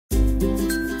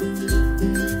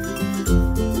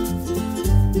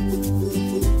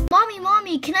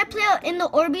Mommy, can I play out in the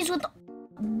Orbeez with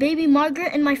baby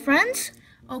Margaret and my friends?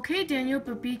 Okay, Daniel,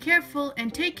 but be careful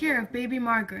and take care of baby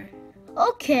Margaret.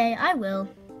 Okay, I will.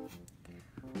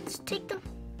 Let's take them.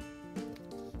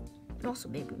 And also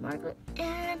baby Margaret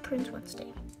and Prince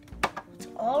Wednesday. Let's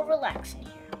all relax in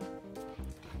here.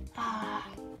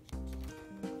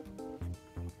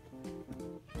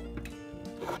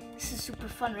 This is super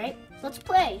fun, right? Let's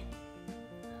play.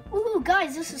 Ooh,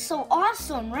 guys, this is so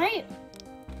awesome, right?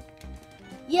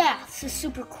 Yeah, this is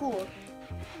super cool.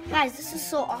 Guys, this is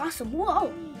so awesome.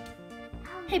 Whoa.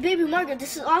 Hey, baby Margaret,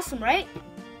 this is awesome, right?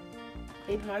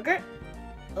 Baby Margaret?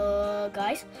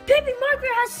 Guys? Baby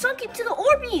Margaret has sunk into the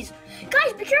Orbeez!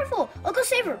 Guys, be careful! I'll go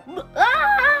save her.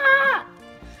 Ah!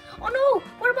 Oh no!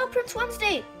 What about Prince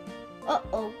Wednesday?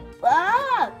 Uh-oh.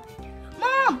 Ah!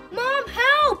 Mom,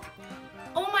 help!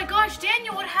 Oh my gosh,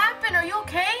 Daniel, what happened? Are you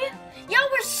okay? Yeah,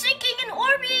 we're sinking in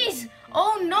Orbeez!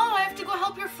 Oh no, I have to go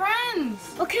help your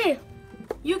friends. Okay.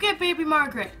 You get baby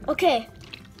Margaret. Okay.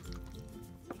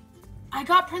 I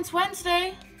got Prince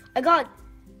Wednesday. I got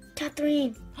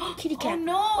Catherine. Kitty cat. Oh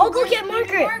no! I'll go get Where's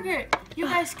Margaret. Margaret. You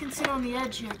guys can sit on the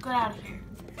edge here. Get out of here.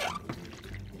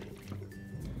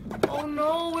 Oh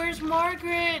no, where's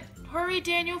Margaret? Hurry,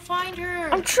 Daniel, find her.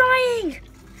 I'm trying.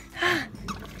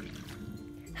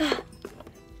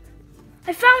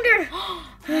 I found her.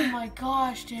 Oh my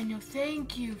gosh, Daniel,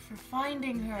 thank you for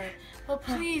finding her. But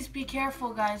please be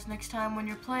careful, guys, next time when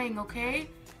you're playing, okay?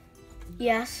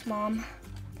 Yes, Mom.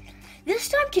 This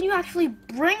time, can you actually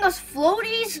bring us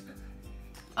floaties?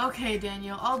 Okay,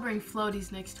 Daniel, I'll bring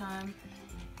floaties next time.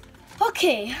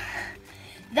 Okay,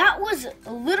 that was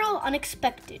a little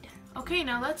unexpected. Okay,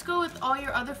 now let's go with all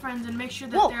your other friends and make sure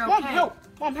that Whoa, they're Mom, okay. help.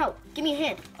 Mom, help. Give me a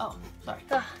hand. Oh, sorry.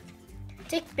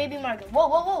 Take baby Margaret.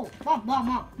 Whoa.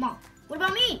 Mom. What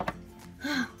about me?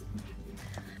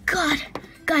 God,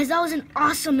 guys, that was an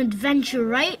awesome adventure,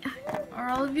 right? Are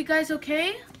all of you guys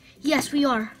okay? Yes, we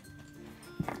are.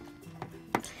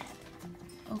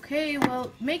 Okay,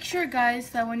 well, make sure, guys,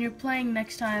 that when you're playing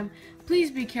next time,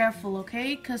 please be careful,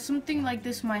 okay? Because something like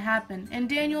this might happen. And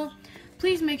Daniel,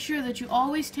 please make sure that you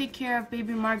always take care of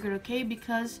baby Margaret, okay?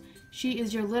 Because she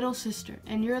is your little sister,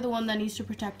 and you're the one that needs to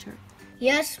protect her.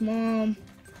 Yes, Mom.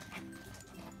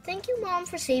 Thank you, Mom,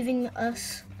 for saving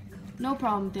us. No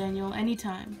problem, Daniel.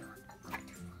 Anytime.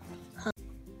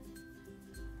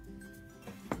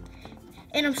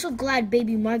 And I'm so glad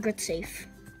baby Margaret's safe.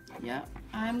 Yeah,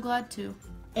 I'm glad too.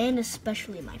 And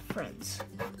especially my friends.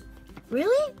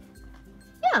 Really?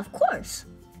 Yeah, of course.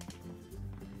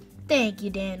 Thank you,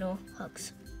 Daniel.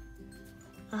 Hugs.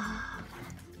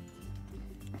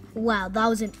 Wow, that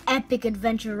was an epic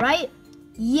adventure, right?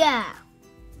 Yeah.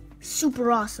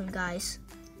 Super awesome, guys.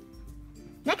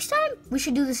 Next time, we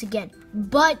should do this again.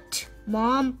 But,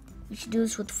 Mom, we should do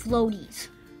this with floaties.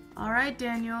 All right,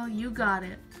 Daniel, you got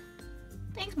it.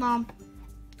 Thanks, Mom.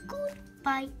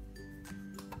 Goodbye.